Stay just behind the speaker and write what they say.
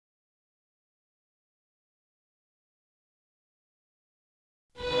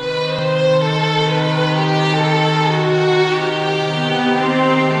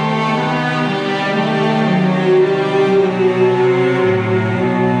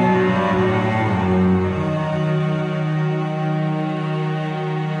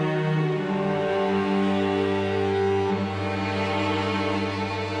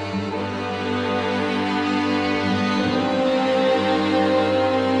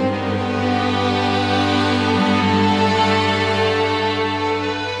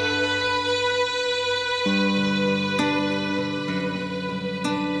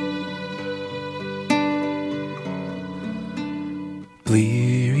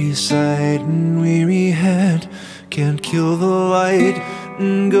Weary-sight and weary head can't kill the light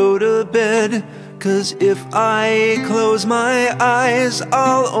and go to bed. 'Cause if I close my eyes,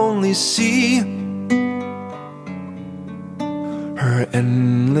 I'll only see her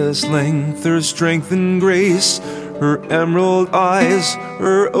endless length, her strength and grace, her emerald eyes,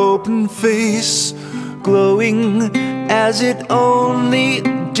 her open face, glowing as it only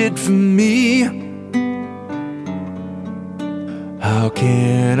did for me. How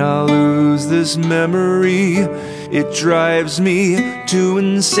can I lose this memory? It drives me to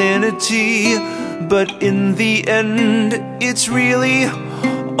insanity. But in the end, it's really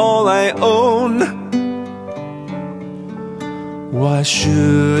all I own. Why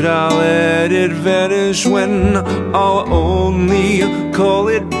should I let it vanish when I'll only call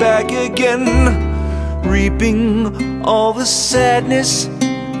it back again, reaping all the sadness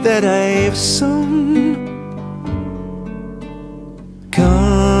that I've sown?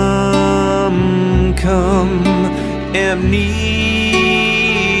 Come, come, amnesia,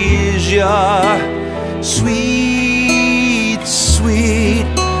 sweet, sweet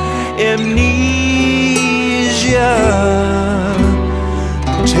amnesia.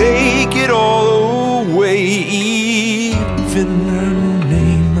 Take it all away, even her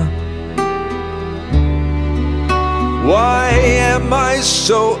name. Why am I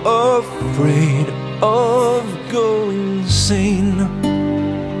so afraid of going insane?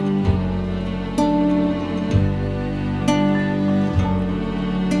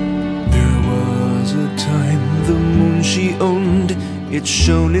 There was a time the moon she owned, it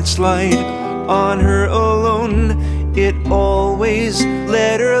shone its light on her alone. It always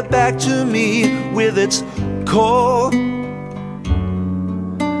led her back to me with its call.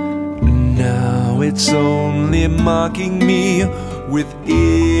 Now it's only mocking me with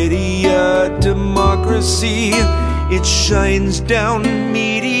idiot democracy. It shines down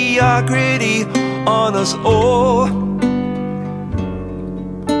mediocrity on us all.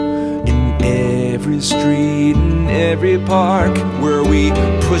 In every street, in every park, where we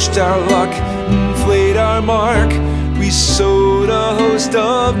pushed our luck, inflate our mark, we sowed a host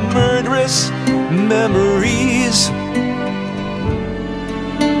of murderous memories.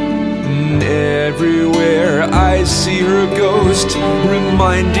 And everywhere I see her ghost,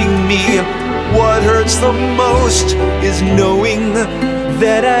 reminding me what hurts the most is knowing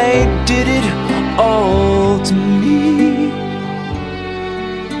that I did it all to me.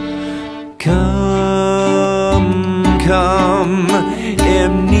 Come, come,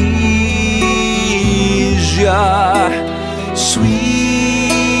 amnesia,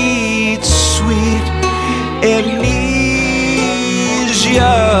 sweet, sweet amnesia.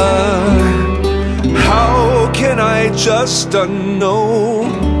 How can I just unknow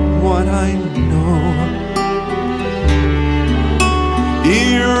what I know?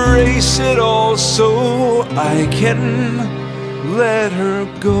 Erase it all so I can let her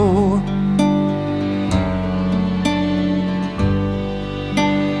go.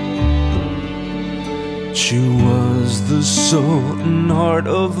 She was the soul and heart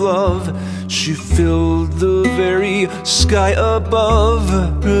of love. She filled the very sky above.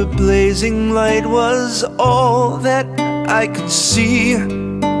 Her blazing light was all that I could see.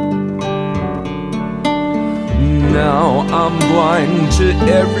 Now I'm blind to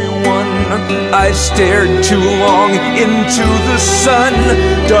everyone. I stared too long into the sun.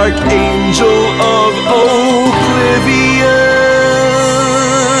 Dark angel of oblivion,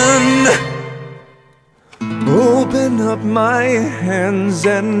 open up my hands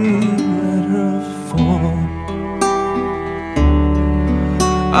and let her fall.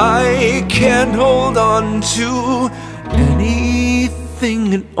 I can't hold on to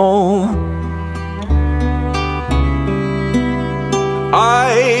anything at all.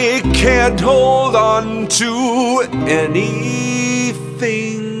 I can't hold on to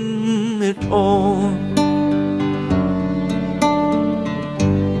anything at all.